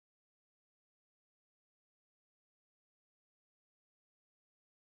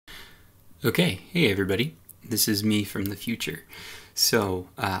Okay, hey everybody, this is me from the future. So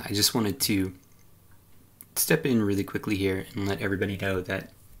I just wanted to step in really quickly here and let everybody know that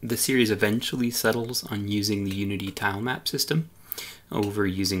the series eventually settles on using the Unity Tilemap system over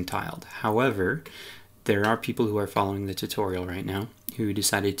using tiled. However, there are people who are following the tutorial right now who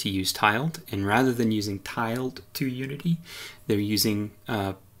decided to use tiled, and rather than using tiled to Unity, they're using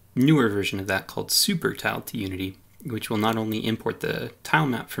a newer version of that called super tiled to Unity, which will not only import the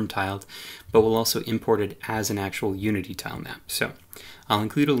tilemap from tiled, but will also import it as an actual Unity tilemap. So I'll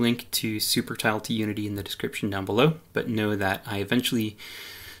include a link to super tiled to Unity in the description down below, but know that I eventually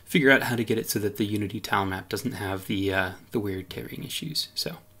figure out how to get it so that the Unity tilemap doesn't have the weird carrying issues.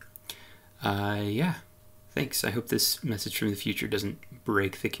 So yeah, thanks. I hope this message from the future doesn't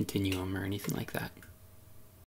break the continuum or anything like that.